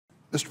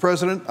Mr.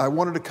 President, I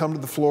wanted to come to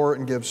the floor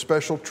and give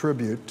special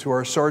tribute to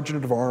our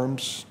Sergeant of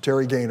Arms,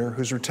 Terry Gaynor,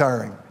 who's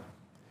retiring.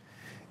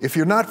 If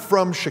you're not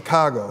from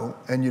Chicago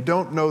and you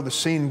don't know the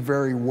scene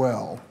very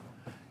well,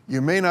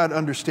 you may not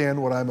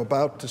understand what I'm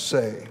about to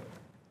say.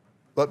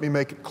 Let me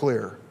make it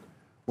clear.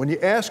 When you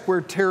ask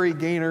where Terry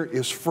Gaynor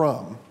is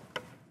from,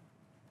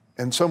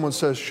 and someone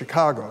says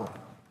Chicago,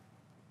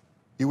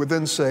 you would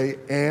then say,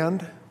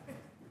 and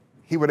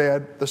he would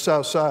add the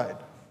South Side,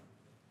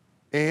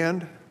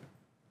 and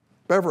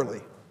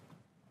Beverly,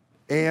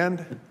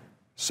 and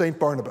St.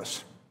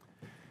 Barnabas.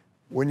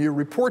 When you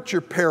report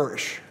your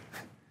parish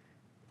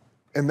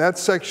in that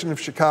section of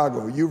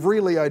Chicago, you've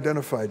really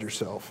identified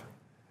yourself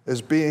as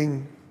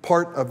being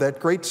part of that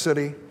great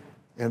city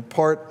and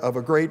part of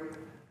a great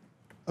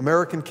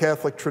American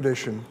Catholic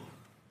tradition,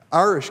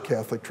 Irish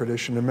Catholic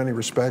tradition in many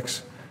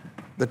respects,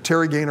 that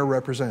Terry Gaynor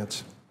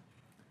represents.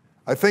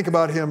 I think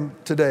about him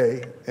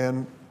today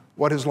and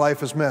what his life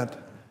has meant,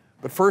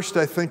 but first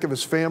I think of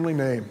his family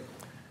name.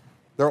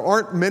 There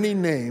aren't many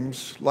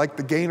names like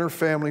the Gaynor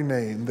family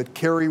name that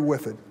carry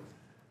with it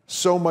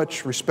so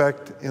much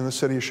respect in the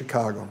city of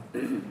Chicago.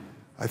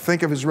 I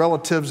think of his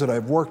relatives that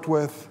I've worked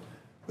with,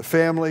 the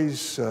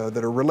families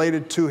that are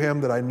related to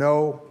him that I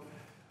know,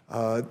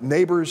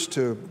 neighbors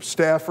to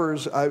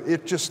staffers.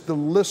 The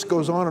list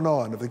goes on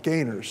of the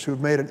Gaynors who've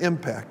made an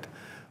impact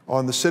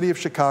on the city of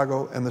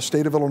Chicago and the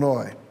state of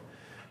Illinois.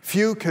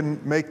 Few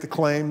can make the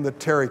claim that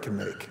Terry can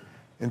make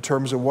in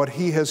terms of what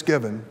he has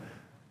given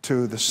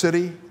to the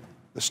city,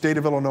 the state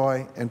of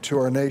Illinois, and to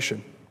our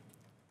nation.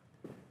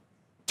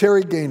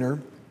 Terry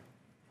Gaynor,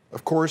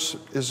 of course,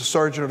 is a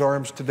Sergeant at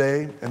Arms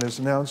today and has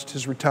announced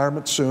his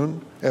retirement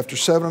soon after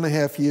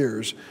 7.5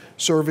 years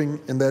serving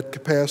in that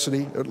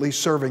capacity, at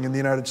least serving in the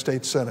United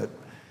States Senate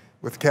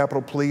with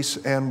Capitol Police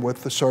and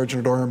with the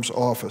Sergeant at Arms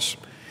office.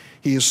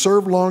 He has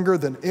served longer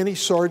than any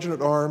Sergeant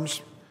at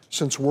Arms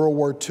since World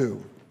War II.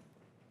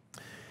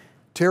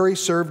 Terry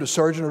served as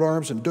Sergeant at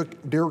Arms and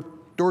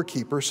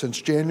doorkeeper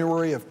since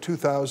January of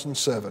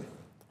 2007.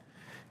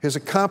 His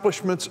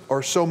accomplishments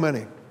are so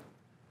many.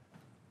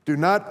 Do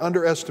not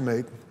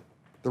underestimate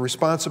the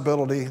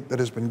responsibility that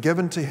has been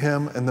given to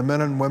him and the men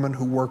and women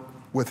who work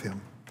with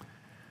him.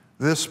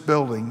 This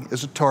building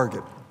is a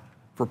target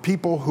for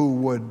people who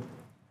would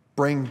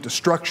bring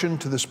destruction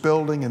to this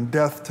building and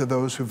death to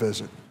those who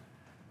visit.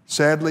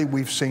 Sadly,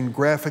 we've seen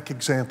graphic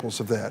examples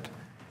of that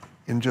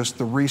in just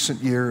the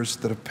recent years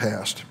that have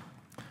passed.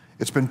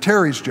 It's been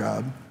Terry's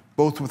job,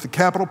 both with the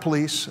Capitol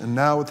Police and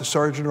now with the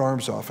Sergeant at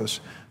Arms office,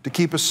 to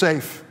keep us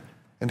safe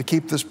and to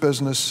keep this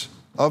business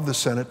of the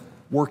Senate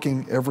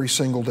working every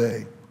single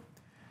day.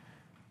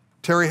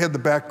 Terry had the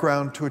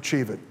background to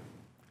achieve it.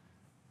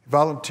 He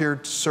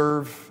volunteered to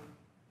serve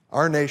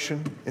our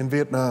nation in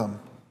Vietnam.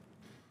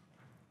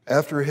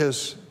 After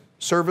his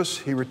service,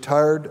 he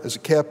retired as a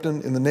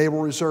captain in the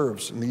Naval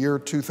Reserves in the year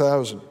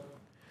 2000.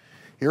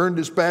 He earned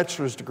his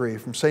bachelor's degree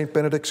from St.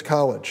 Benedict's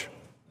College.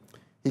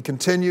 He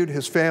continued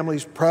his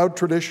family's proud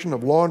tradition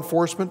of law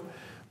enforcement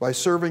by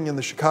serving in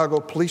the Chicago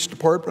Police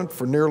Department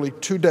for nearly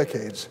 2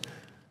 decades.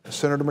 As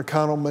Senator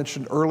McConnell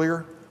mentioned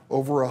earlier,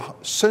 over a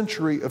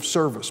century of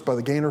service by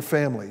the Gaynor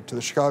family to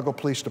the Chicago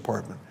Police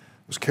Department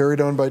was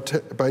carried on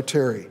by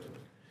Terry.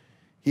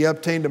 He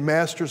obtained a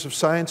Master's of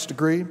Science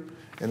degree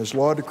and his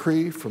law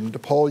degree from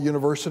DePaul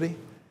University.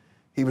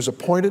 He was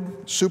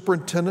appointed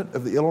superintendent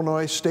of the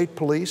Illinois State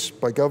Police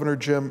by Governor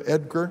Jim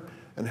Edgar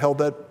and held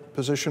that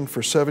position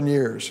for 7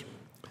 years.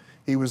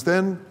 He was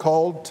then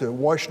called to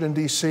Washington,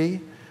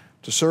 D.C.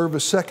 to serve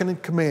as second in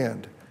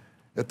command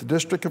at the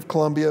District of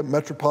Columbia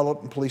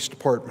Metropolitan Police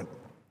Department.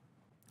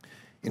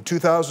 In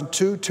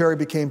 2002, Terry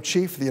became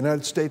chief of the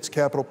United States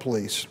Capitol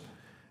Police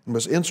and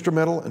was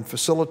instrumental in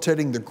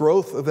facilitating the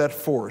growth of that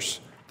force,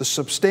 the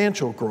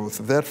substantial growth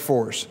of that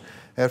force,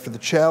 after the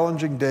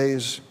challenging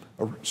days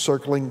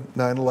circling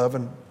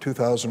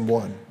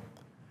 9/11/2001.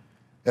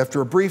 After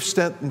a brief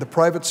stint in the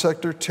private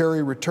sector,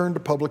 Terry returned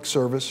to public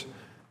service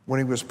when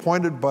he was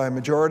appointed by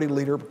Majority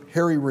Leader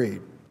Harry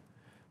Reid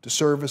to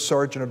serve as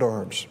Sergeant at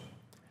Arms.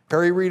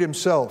 Harry Reid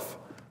himself,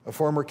 a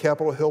former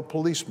Capitol Hill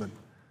policeman,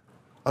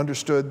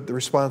 understood the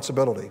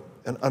responsibility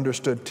and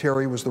understood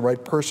Terry was the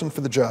right person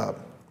for the job.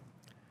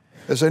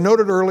 As I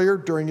noted earlier,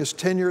 during his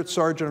tenure at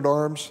Sergeant at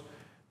Arms,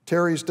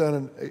 Terry's done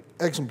an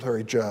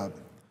exemplary job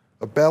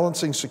of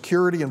balancing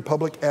security and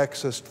public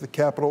access to the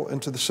Capitol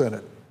and to the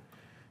Senate.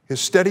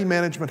 His steady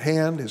management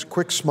hand, his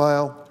quick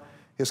smile,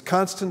 his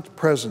constant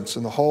presence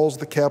in the halls of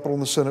the Capitol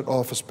and the Senate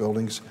office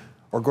buildings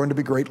are going to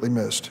be greatly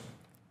missed.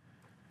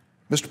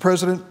 Mr.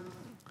 President,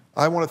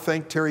 I want to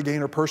thank Terry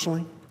Gaynor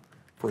personally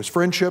for his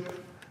friendship,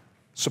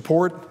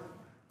 support,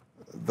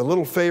 the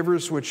little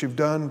favors which you've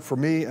done for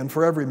me and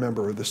for every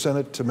member of the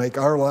Senate to make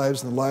our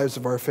lives and the lives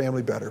of our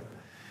family better.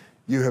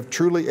 You have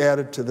truly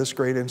added to this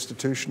great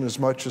institution as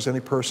much as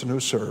any person who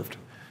served,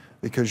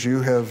 because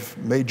you have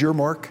made your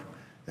mark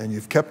and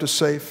you've kept us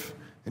safe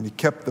and you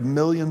kept the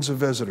millions of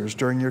visitors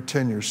during your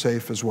tenure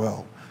safe as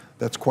well.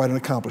 That's quite an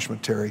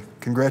accomplishment, Terry.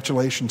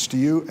 Congratulations to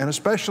you, and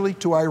especially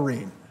to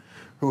Irene,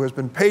 who has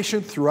been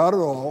patient throughout it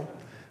all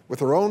with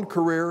her own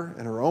career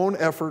and her own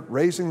effort,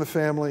 raising the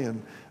family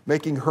and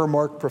making her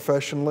mark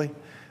professionally.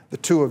 The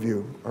two of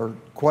you are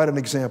quite an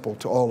example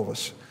to all of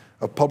us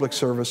of public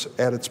service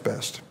at its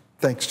best.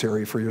 Thanks,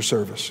 Terry, for your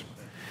service.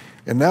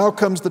 And now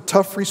comes the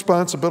tough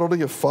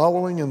responsibility of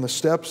following in the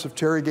steps of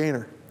Terry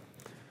Gaynor.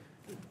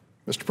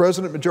 Mr.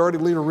 President, Majority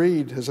Leader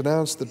Reid has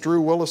announced that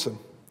Drew Willison,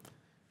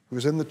 who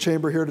is in the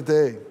chamber here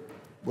today,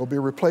 will be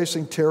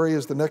replacing Terry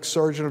as the next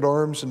Sergeant at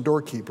Arms and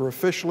doorkeeper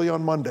officially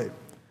on Monday.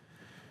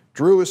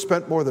 Drew has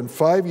spent more than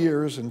 5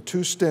 years and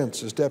 2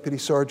 stints as Deputy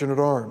Sergeant at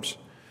Arms,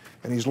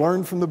 and he's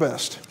learned from the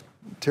best,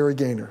 Terry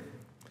Gaynor.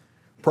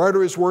 Prior to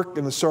his work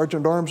in the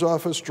Sergeant at Arms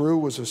office, Drew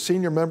was a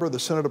senior member of the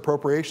Senate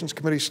Appropriations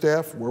Committee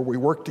staff where we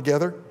worked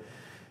together.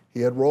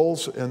 He had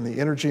roles in the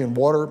Energy and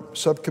Water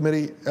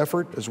Subcommittee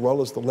effort as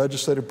well as the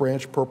legislative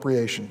branch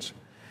appropriations.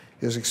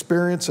 His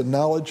experience and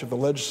knowledge of the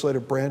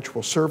legislative branch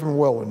will serve him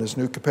well in his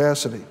new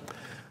capacity.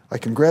 I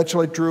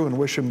congratulate Drew and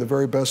wish him the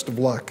very best of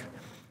luck.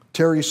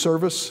 Terry's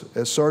service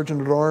as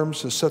Sergeant at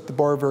Arms has set the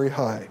bar very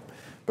high,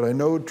 but I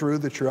know, Drew,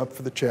 that you're up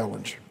for the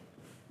challenge.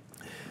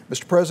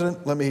 Mr.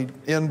 President, let me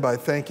end by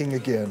thanking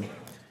again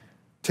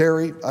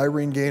Terry,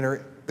 Irene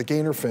Gaynor, the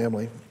Gaynor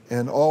family,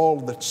 and all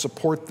that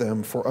support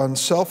them for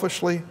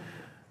unselfishly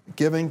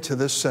giving to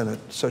this Senate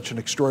such an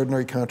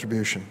extraordinary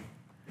contribution,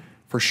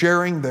 for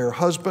sharing their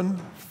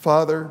husband,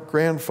 father,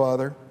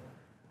 grandfather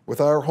with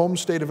our home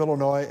state of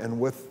Illinois and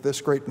with this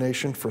great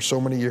nation for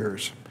so many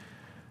years.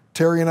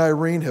 Terry and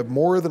Irene have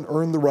more than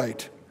earned the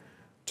right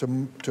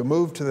to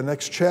move to the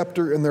next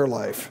chapter in their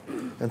life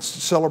and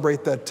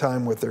celebrate that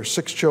time with their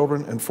 6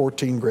 children and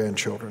 14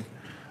 grandchildren.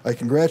 I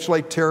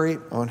congratulate Terry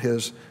on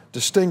his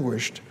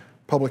distinguished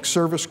public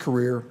service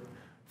career,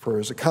 for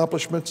his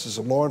accomplishments as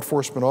a law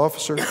enforcement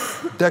officer,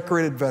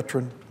 decorated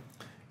veteran,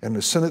 and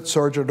a Senate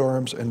Sergeant at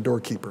Arms and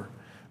doorkeeper.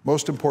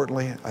 Most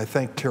importantly, I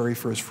thank Terry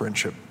for his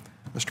friendship.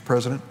 Mr.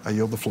 President, I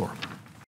yield the floor.